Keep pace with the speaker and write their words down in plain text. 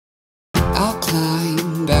I'll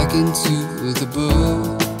climb back into the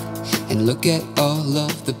book and look at all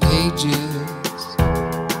of the pages.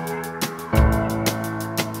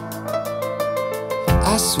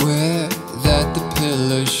 I swear that the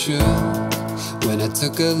pillow shook when I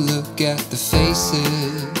took a look at the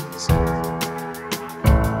faces.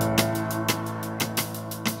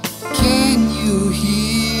 Can you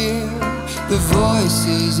hear the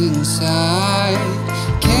voices inside?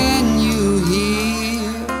 Can you hear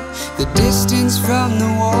the distance from the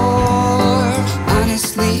war?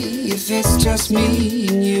 Honestly, if it's just me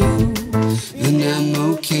and you, then I'm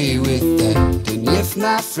okay with that. And if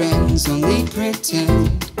my friends only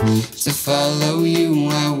pretend to follow you,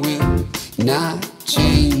 I will not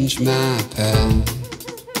change my path.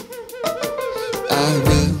 I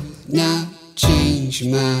will not change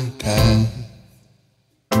my path.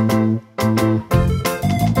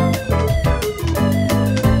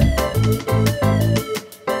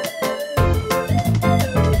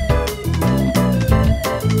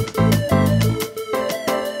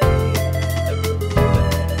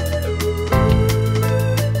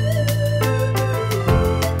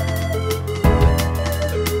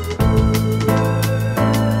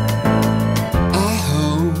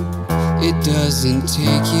 It doesn't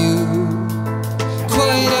take you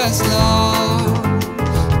quite as long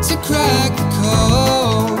to crack the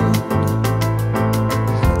code.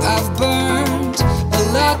 I've burned a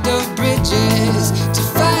lot of bridges to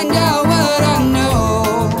find out what I know.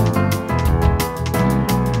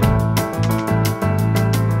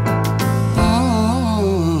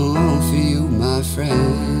 Oh, for you, my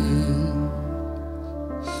friend.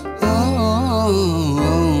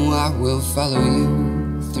 Oh, I will follow you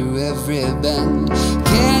through every bend.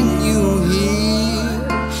 Can you hear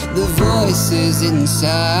the voices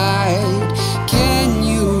inside? Can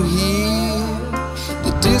you hear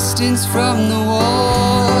the distance from the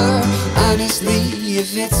war? Honestly,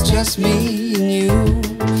 if it's just me and you,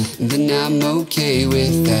 then I'm okay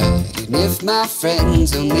with that. And if my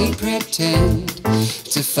friends only pretend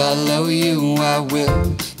to follow you, I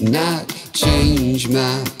will not change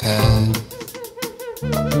my path.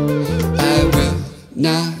 I will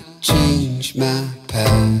not change my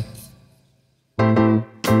path.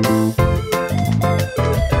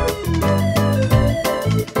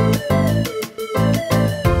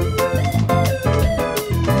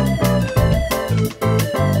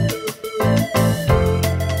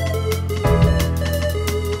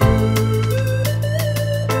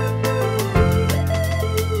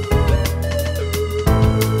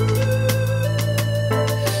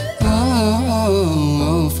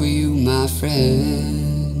 Oh, for you, my friend.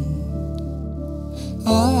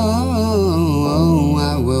 Oh,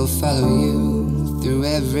 I will follow you through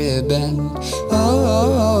every bend.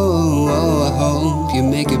 Oh, I hope you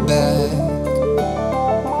make it back.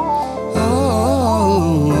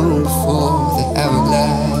 Oh, before the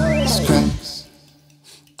hourglass cracks.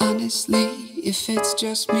 Honestly, if it's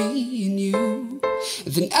just me and you,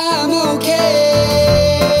 then I'm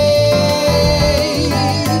okay.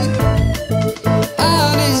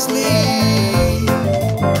 Honestly.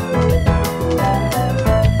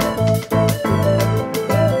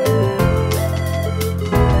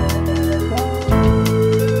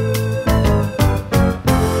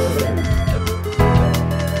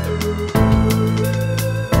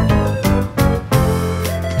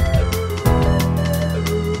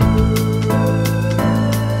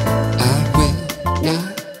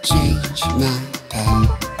 Not change my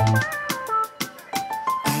path.